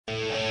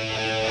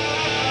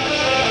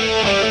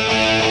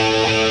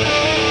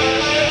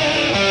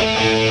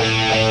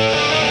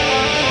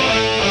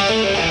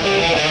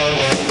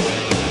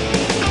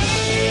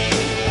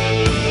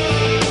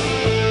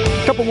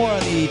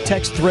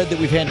text thread that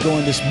we've had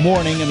going this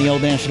morning on the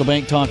Old National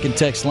Bank Talk and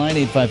Text line,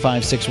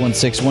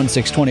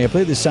 855-616-1620. I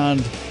played the sound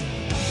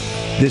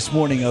this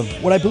morning of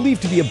what I believe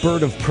to be a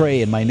bird of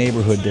prey in my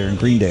neighborhood there in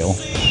Greendale.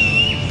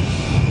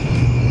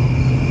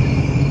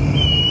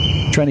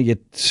 Trying to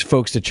get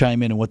folks to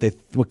chime in on what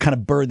kind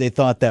of bird they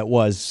thought that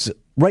was.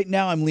 Right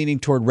now I'm leaning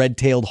toward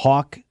red-tailed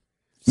hawk.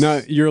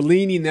 No, you're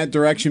leaning that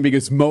direction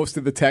because most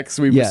of the texts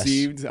we've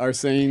received are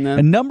saying that.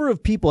 A number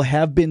of people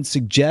have been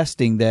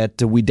suggesting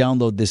that we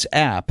download this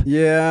app.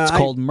 Yeah. It's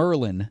called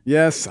Merlin.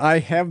 Yes, I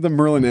have the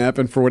Merlin app,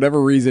 and for whatever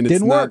reason,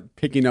 it's not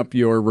picking up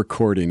your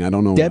recording. I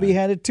don't know Debbie why.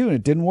 had it too, and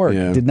it didn't work.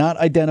 Yeah. It did not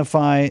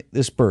identify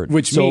this bird.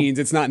 Which means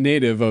it's not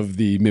native of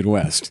the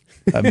Midwest.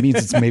 It means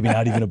it's maybe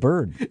not even a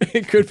bird.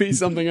 It could be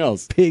something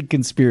else. Big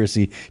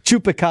conspiracy.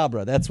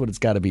 Chupacabra, that's what it's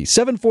got to be.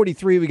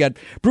 7:43, we got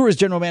Brewers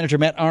General Manager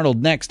Matt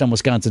Arnold next on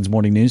Wisconsin's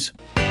Morning News.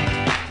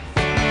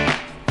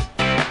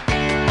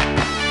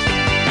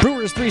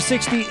 Brewers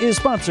 360 is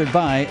sponsored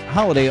by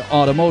Holiday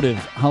Automotive.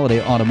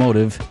 Holiday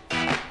Automotive,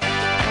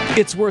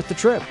 it's worth the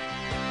trip.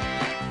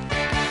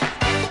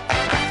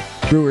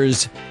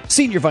 Brewers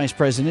Senior Vice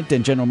President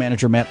and General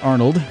Manager Matt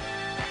Arnold.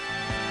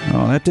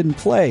 Oh, that didn't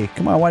play.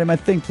 Come on, why did my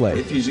thing play?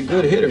 If he's a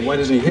good hitter, why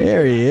doesn't he hit?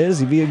 There he is.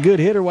 He'd be a good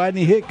hitter. Why didn't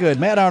he hit good?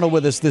 Matt Arnold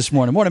with us this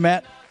morning. Morning,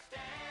 Matt.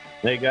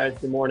 Hey, guys.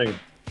 Good morning.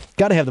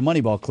 Got to have the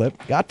Moneyball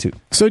clip. Got to.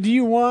 So do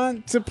you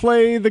want to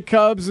play the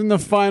Cubs in the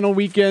final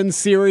weekend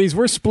series?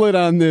 We're split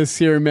on this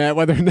here, Matt,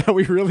 whether or not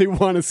we really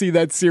want to see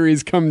that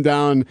series come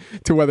down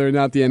to whether or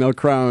not the NL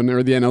crown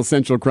or the NL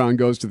Central crown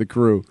goes to the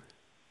Crew.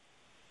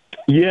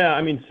 Yeah,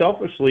 I mean,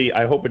 selfishly,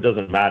 I hope it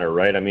doesn't matter,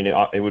 right? I mean,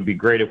 it would be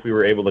great if we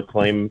were able to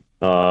claim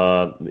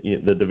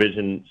the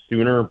division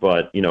sooner,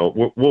 but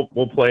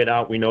we'll play it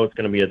out. We know it's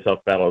going to be a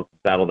tough battle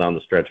down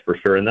the stretch for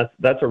sure, and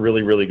that's a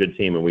really, really good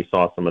team, and we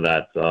saw some of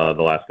that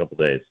the last couple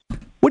of days.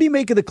 What do you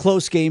make of the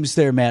close games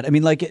there, Matt? I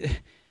mean,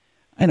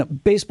 I know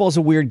baseball's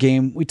a weird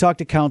game. We talk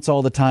to Counts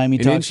all the time. He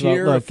talks about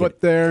here, a foot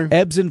there,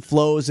 ebbs and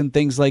flows and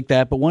things like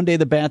that. But one day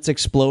the bats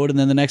explode, and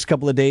then the next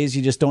couple of days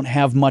you just don't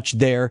have much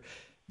there.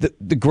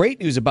 The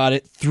great news about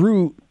it,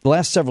 through the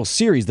last several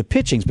series, the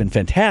pitching's been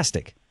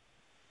fantastic.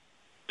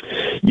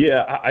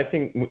 Yeah, I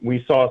think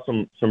we saw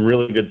some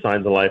really good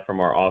signs of life from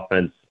our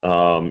offense,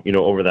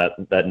 over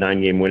that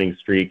 9-game winning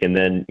streak, and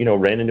then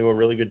ran into a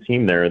really good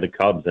team there, the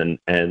Cubs. And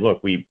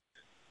look, we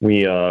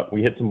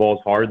hit some balls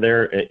hard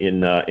there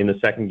in the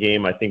second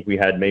game. I think we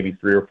had maybe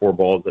 3 or 4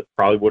 balls that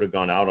probably would have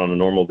gone out on a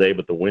normal day,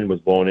 but the wind was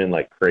blowing in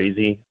like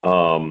crazy.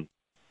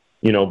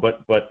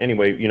 But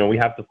anyway, we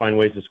have to find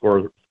ways to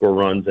score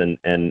runs,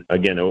 and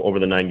again, over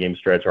the 9-game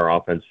stretch, our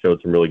offense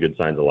showed some really good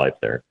signs of life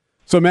there.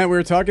 So, Matt, we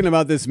were talking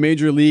about this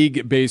Major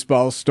League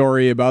Baseball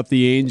story about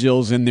the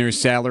Angels and their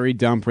salary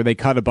dump, where they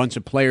cut a bunch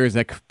of players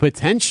that could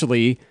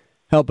potentially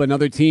help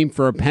another team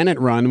for a pennant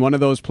run. One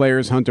of those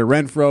players, Hunter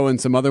Renfroe, and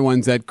some other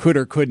ones that could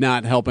or could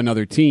not help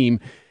another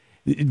team.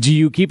 Do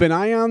you keep an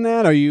eye on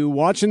that? Are you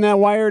watching that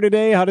wire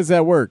today? How does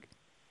that work?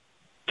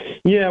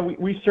 Yeah,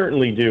 we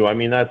certainly do. I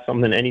mean, that's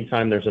something.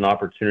 Anytime there's an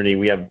opportunity,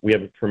 we have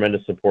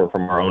tremendous support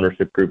from our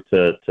ownership group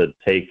to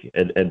take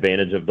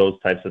advantage of those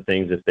types of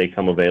things if they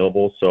come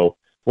available. So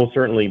we'll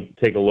certainly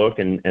take a look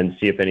and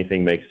see if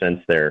anything makes sense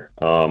there.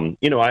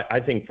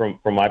 I think from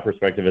my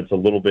perspective, it's a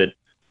little bit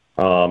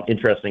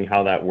interesting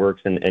how that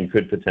works and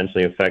could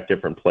potentially affect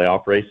different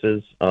playoff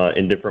races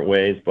in different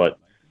ways. But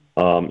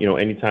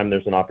anytime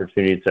there's an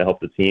opportunity to help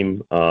the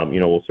team,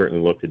 we'll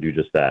certainly look to do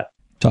just that.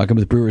 Talking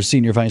with Brewers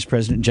Senior Vice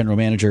President and General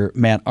Manager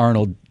Matt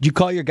Arnold. Did you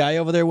call your guy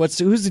over there?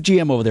 Who's the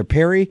GM over there?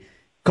 Perry?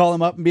 Call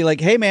him up and be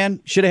like, "Hey, man,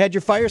 should have had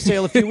your fire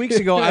sale a few weeks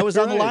ago. I was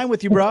on the line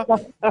with you, bro.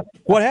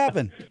 What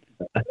happened?"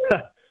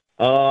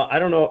 I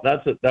don't know.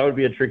 That would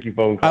be a tricky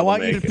phone call. I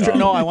want you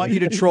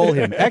to troll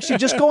him. Actually,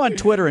 just go on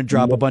Twitter and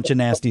drop a bunch of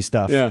nasty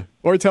stuff. Yeah,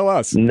 or tell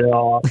us.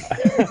 No,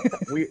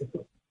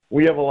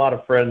 we have a lot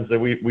of friends that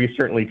we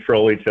certainly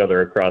troll each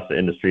other across the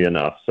industry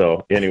enough.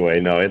 So anyway,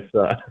 no, it's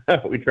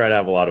we try to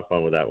have a lot of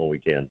fun with that when we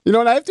can. You know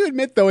what, I have to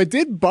admit, though, it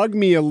did bug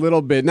me a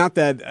little bit. Not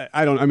that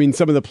I mean,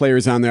 some of the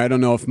players on there, I don't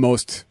know if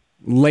most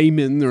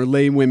laymen or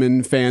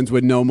laywomen fans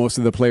would know most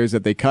of the players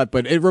that they cut,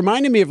 but it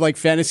reminded me of like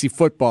fantasy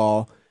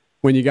football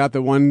when you got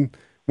the one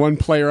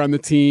player on the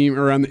team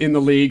or in the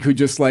league who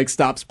just like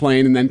stops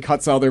playing and then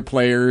cuts other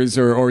players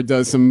or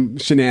does some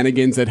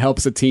shenanigans that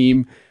helps a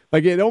team.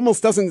 Like it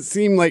almost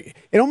seems like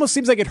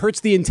it hurts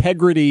the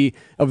integrity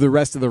of the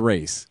rest of the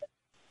race.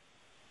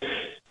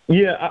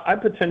 Yeah, I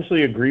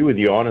potentially agree with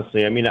you,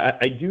 honestly. I mean,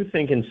 I do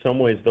think in some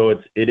ways, though,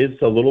 it is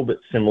a little bit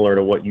similar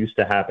to what used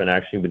to happen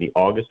actually with the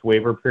August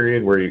waiver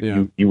period, where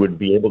you would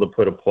be able to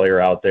put a player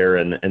out there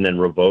and then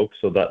revoke.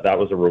 So that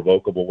was a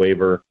revocable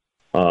waiver.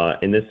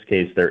 In this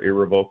case, they're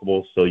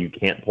irrevocable, so you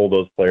can't pull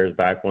those players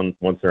back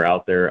once they're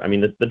out there. I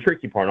mean, the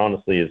tricky part,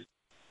 honestly, is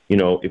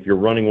if you're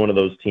running one of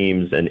those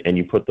teams and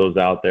you put those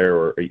out there,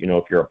 or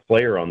if you're a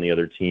player on the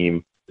other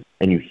team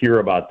and you hear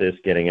about this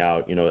getting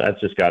out,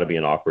 that's just got to be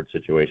an awkward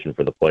situation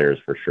for the players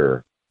for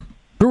sure.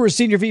 Brewers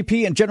Senior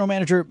VP and General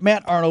Manager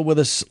Matt Arnold with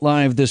us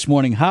live this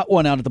morning. Hot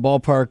one out at the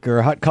ballpark, or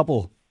a hot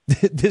couple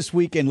this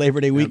weekend,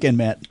 Labor Day weekend,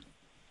 Matt.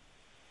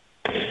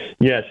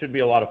 Yeah, it should be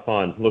a lot of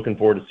fun. Looking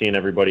forward to seeing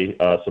everybody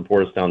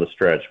support us down the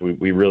stretch.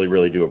 We really,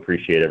 really do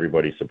appreciate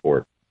everybody's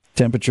support.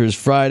 Temperatures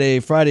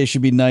Friday. Friday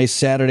should be nice.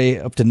 Saturday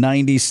up to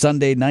 90.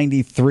 Sunday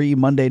 93.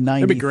 Monday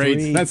 93. That'd be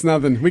great. That's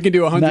nothing. We can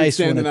do 100 nice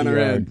standing on our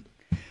head.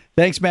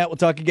 Thanks, Matt. We'll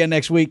talk again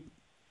next week.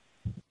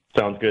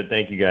 Sounds good.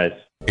 Thank you, guys.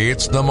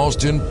 It's the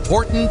most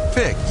important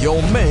pick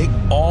you'll make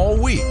all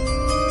week.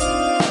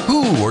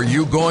 Who are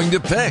you going to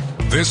pick?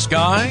 This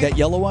guy? That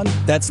yellow one?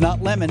 That's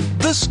not lemon.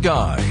 This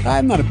guy?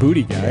 I'm not a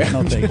booty guy.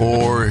 No, thank you.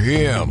 Or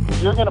him?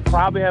 You're going to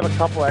probably have a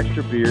couple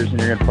extra beers, and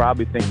you're going to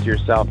probably think to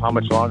yourself, how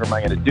much longer am I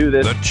going to do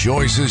this? The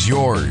choice is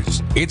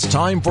yours. It's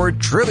time for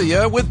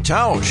Trivia with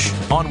Tausch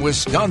on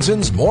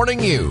Wisconsin's Morning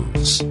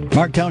News.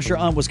 Mark Tauscher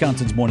on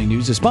Wisconsin's Morning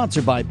News is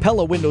sponsored by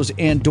Pella Windows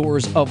and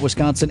Doors of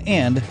Wisconsin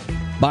and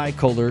by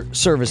Kohler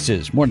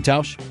Services. Morning,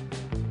 Tausch.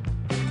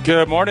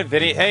 Good morning,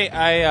 Vinny. Hey,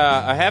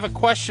 I have a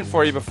question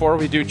for you before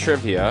we do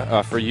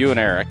trivia for you and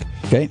Eric.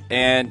 Okay.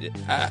 And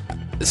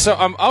so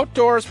I'm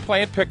outdoors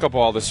playing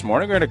pickleball this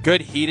morning. We're in a good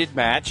heated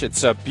match.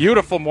 It's a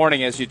beautiful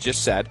morning, as you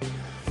just said.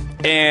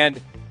 And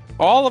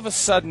all of a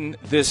sudden,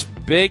 this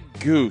big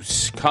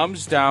goose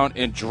comes down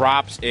and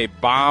drops a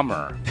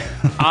bomber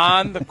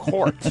on the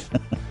court.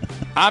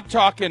 I'm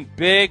talking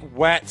big,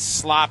 wet,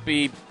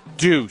 sloppy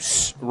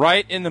deuce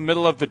right in the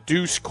middle of the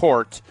deuce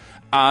court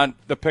on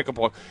the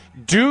pickleball.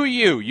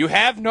 You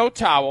have no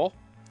towel.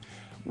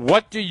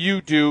 What do you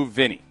do,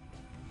 Vinny?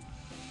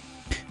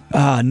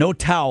 No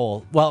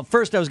towel. Well,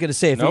 first I was going to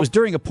say, if it was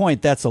during a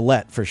point, that's a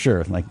let for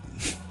sure. Like,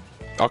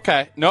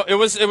 okay. No, it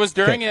was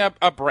during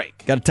a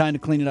break. Got a time to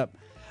clean it up.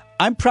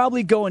 I'm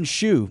probably going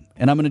shoe,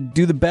 and I'm going to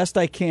do the best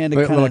I can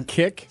to kind of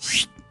kick,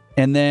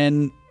 and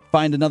then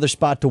find another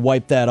spot to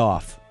wipe that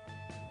off.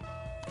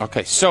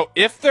 Okay, so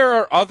if there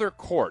are other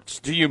courts,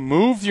 do you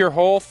move your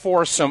whole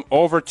foursome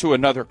over to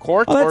another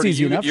court, that's or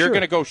easy enough, you're sure.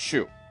 going to go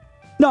shoe?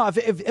 No,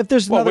 if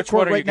there's another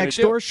court right next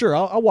door, do? sure,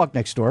 I'll walk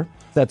next door.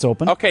 If that's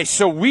open. Okay,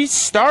 so we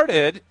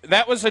started.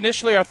 That was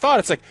initially our thought.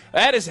 It's like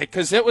that is it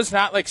because it was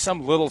not like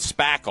some little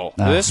spackle.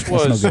 This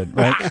was no good,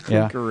 right?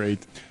 Yeah, great.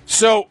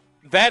 So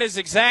that is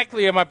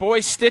exactly. And my boy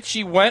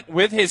Stitchy went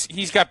with his.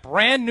 He's got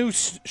brand new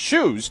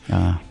shoes.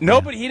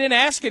 Nobody. He didn't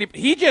ask any.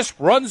 He just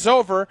runs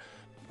over,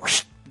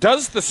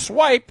 does the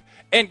swipe,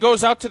 and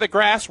goes out to the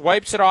grass,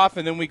 wipes it off,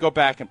 and then we go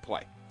back and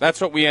play. That's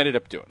what we ended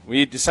up doing.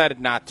 We decided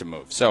not to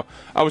move. So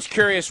I was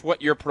curious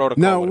what your protocol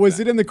Now, was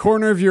been. it in the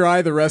corner of your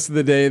eye the rest of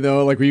the day,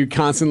 though? Like, were you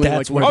constantly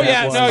That's like, where Oh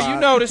yeah, no, you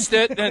noticed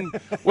it. And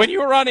when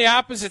you were on the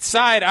opposite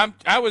side,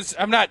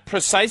 I'm not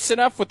precise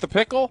enough with the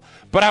pickle,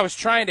 but I was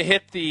trying to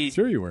hit the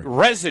Sure you were.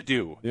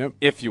 residue, Yep.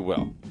 if you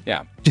will.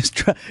 Yeah.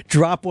 just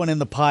drop one in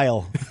the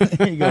pile.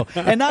 There you go.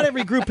 And not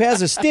every group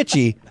has a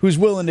Stitchy who's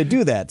willing to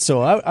do that.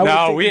 So I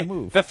would take the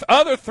move. The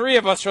other three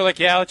of us were like,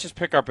 yeah, let's just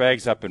pick our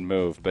bags up and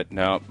move. But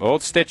no,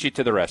 old Stitchy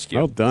to the rescue.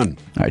 Well done.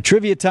 All right,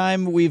 trivia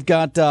time. We've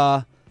got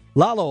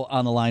Lalo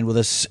on the line with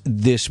us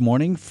this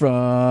morning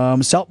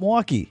from South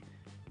Milwaukee.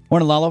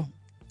 Morning, Lalo.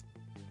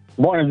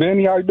 Morning,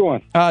 Vinny. How you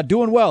doing?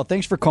 Doing well.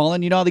 Thanks for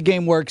calling. You know how the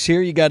game works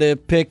here. You got to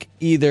pick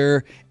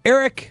either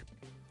Eric,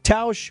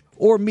 Tausch,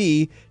 or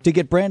me to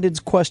get Brandon's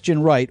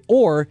question right,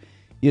 or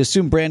you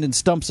assume Brandon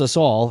stumps us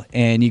all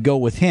and you go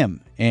with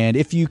him. And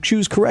if you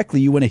choose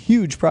correctly, you win a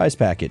huge prize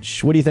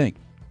package. What do you think?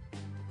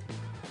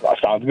 That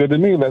sounds good to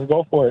me. Let's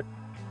go for it.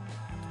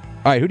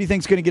 All right, who do you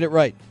think's going to get it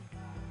right?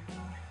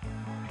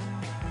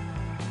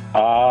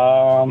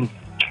 I'm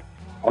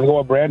going to go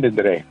with Brandon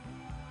today.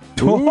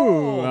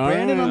 Ooh,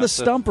 Brandon on the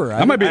stumper.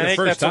 That might be I the think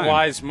first that's time. a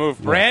wise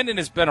move. Brandon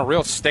has been a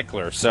real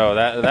stickler, so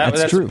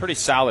that's true. a pretty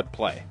solid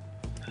play.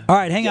 All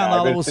right, hang on, Yeah,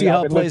 Lalo. We'll see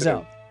how it plays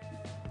listening.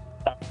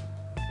 out.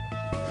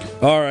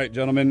 All right,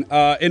 gentlemen.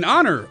 In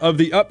honor of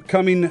the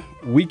upcoming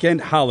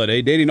weekend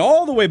holiday, dating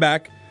all the way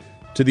back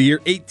to the year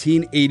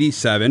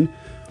 1887,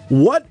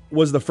 what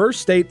was the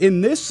first state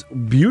in this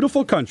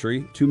beautiful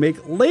country to make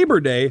Labor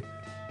Day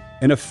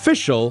an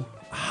official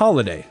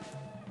holiday?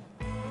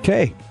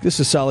 Okay, this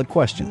is a solid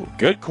question.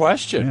 Good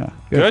question. Yeah,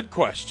 good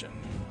question.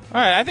 All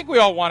right, I think we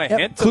all want a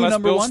hint, clue unless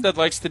number one. Billstead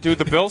likes to do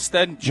the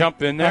Billstead and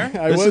jump in there.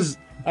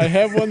 I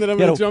have one that I'm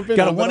going to jump in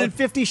Got a on, 1 but in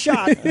 50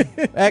 shot.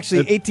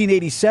 Actually,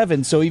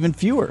 1887, so even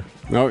fewer.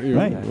 No, you're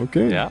Right.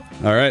 okay. Yeah.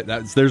 All right,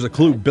 there's a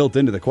clue built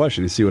into the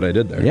question. You see what I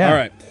did there? Yeah. All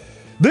right.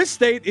 This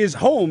state is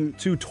home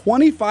to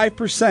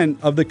 25%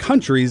 of the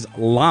country's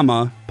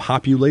llama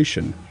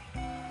population.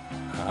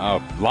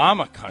 Oh,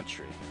 llama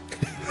country.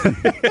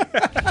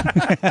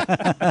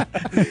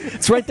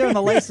 It's right there on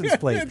the license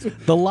plate.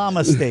 The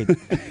llama state.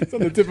 It's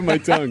on the tip of my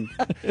tongue.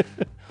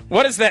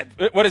 What is that?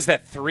 What is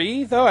that?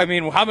 3 though? I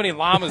mean, how many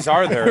llamas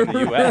are there in the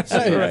U.S.?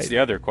 That's the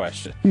other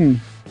question.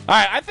 All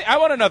right, I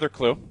want another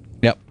clue.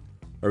 Yep.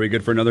 Are we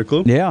good for another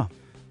clue? Yeah.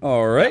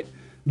 All right.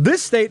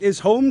 This state is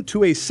home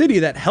to a city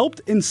that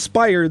helped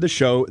inspire the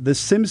show The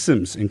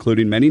Simpsons,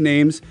 including many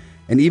names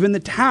and even the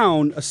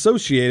town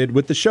associated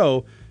with the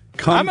show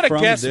come I'm going from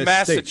to guess this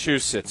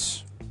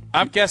Massachusetts.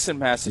 I'm guessing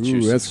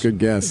Massachusetts. Ooh, that's a good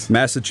guess. state.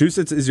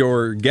 Massachusetts is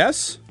your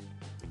guess,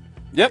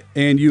 Yep.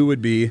 and you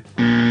would be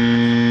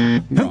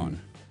wrong.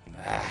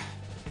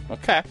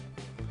 Okay.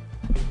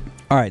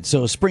 All right,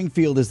 so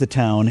Springfield is the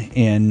town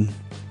in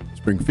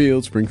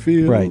Springfield.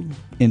 right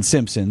in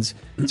Simpsons.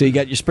 So you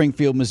got your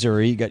Springfield,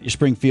 Missouri. You got your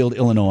Springfield,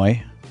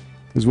 Illinois.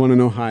 There's one in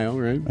Ohio,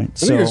 right? Right. I think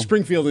there's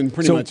Springfield in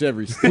pretty much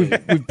every state.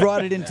 We've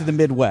brought it into the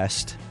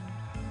Midwest.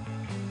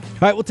 All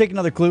right, we'll take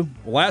another clue.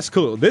 Last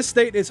clue. This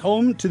state is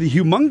home to the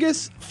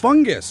humongous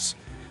fungus.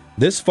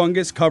 This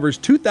fungus covers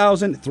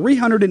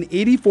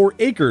 2,384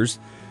 acres,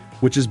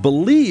 which is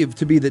believed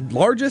to be the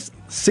largest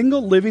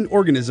single living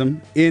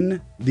organism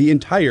in the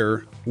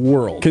entire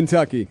world.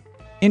 Kentucky.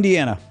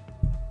 Indiana.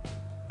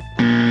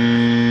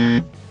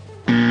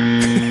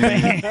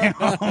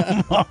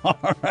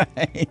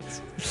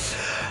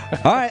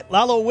 All right,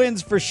 Lalo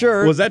wins for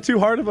sure. Was that too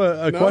hard of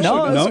a question?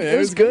 No, it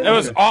was good. That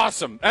was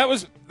awesome. That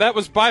was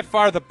by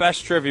far the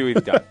best trivia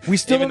we've done. We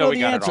still even don't know though we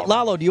the got it answer. all.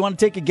 Lalo, do you want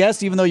to take a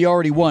guess, even though you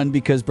already won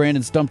because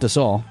Brandon stumped us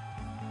all?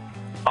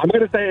 I'm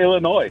going to say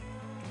Illinois.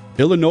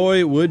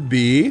 Illinois would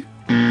be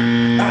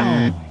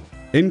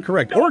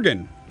incorrect.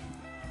 Oregon.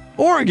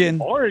 Oregon.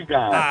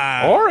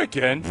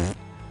 Oregon?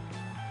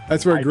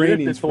 That's where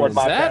Granny's from. Is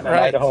that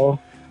right? Idaho.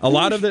 A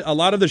lot of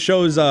the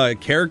show's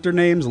character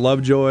names,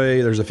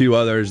 Lovejoy, there's a few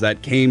others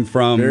that came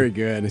from Very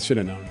good. I should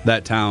have known.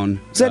 that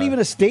town. Is that even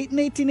a state in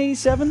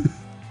 1887?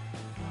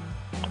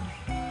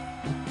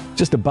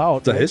 Just about.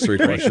 It's a history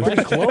question.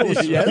 Pretty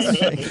close. Yes.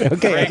 Okay. I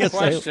Great guess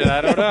question.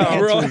 I don't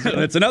know.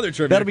 That's another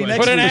trivia That'll be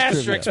question. next Put an week's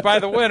asterisk trivia. by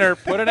the winner.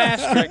 Put an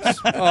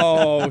asterisk.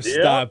 Oh,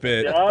 stop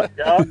it. All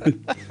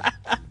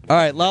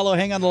right, Lalo,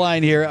 hang on the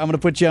line here. I'm going to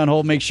put you on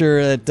hold. Make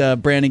sure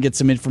that Brandon gets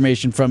some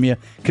information from you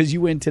because you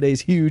win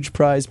today's huge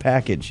prize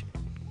package.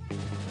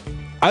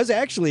 I was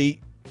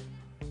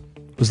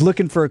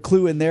looking for a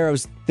clue in there. I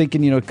was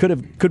thinking, it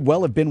could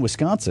well have been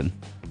Wisconsin.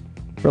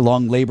 For a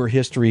long labor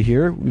history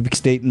here. We've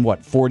stayed in,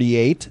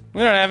 48?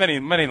 We don't have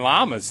many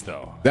llamas,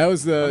 though. That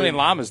was How many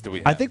llamas do we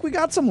have? I think we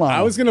got some llama.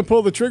 I was going to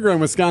pull the trigger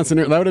on Wisconsin.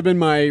 That would have been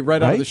my right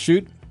out of the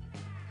chute.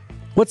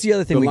 What's the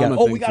other thing The we got?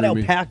 llama Oh, thing we got threw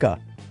me. alpaca.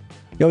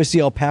 You always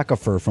see alpaca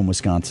fur from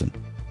Wisconsin.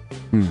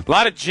 A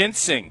lot of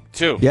ginseng,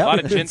 too. Yeah, a lot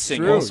of that's ginseng.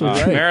 true. Also.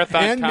 Right.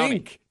 Marathon And County.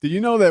 mink. Do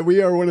you know that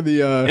we are one of the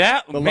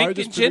Yeah, the mink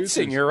largest and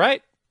ginseng. producers? You're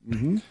right.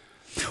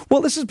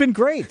 Well, this has been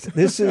great.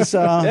 This is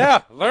Yeah,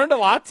 learned a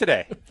lot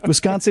today.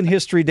 Wisconsin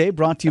History Day,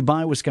 brought to you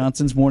by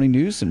Wisconsin's Morning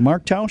News and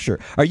Mark Tauscher.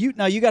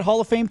 You got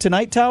Hall of Fame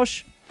tonight,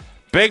 Tausch?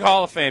 Big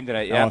Hall of Fame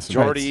tonight, yeah. Awesome.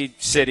 Jordy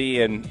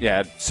City, and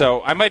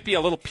so I might be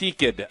a little peaked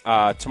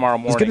tomorrow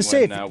morning gonna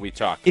say, when we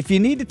talk. If you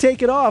need to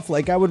take it off,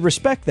 I would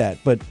respect that.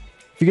 But if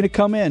you're going to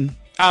come in,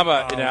 I'm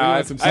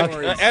want some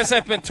stories. as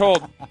I've been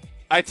told,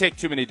 I take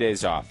too many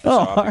days off. So oh,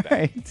 I'll be all back.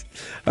 right,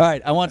 all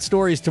right. I want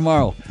stories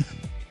tomorrow.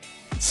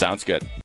 Sounds good.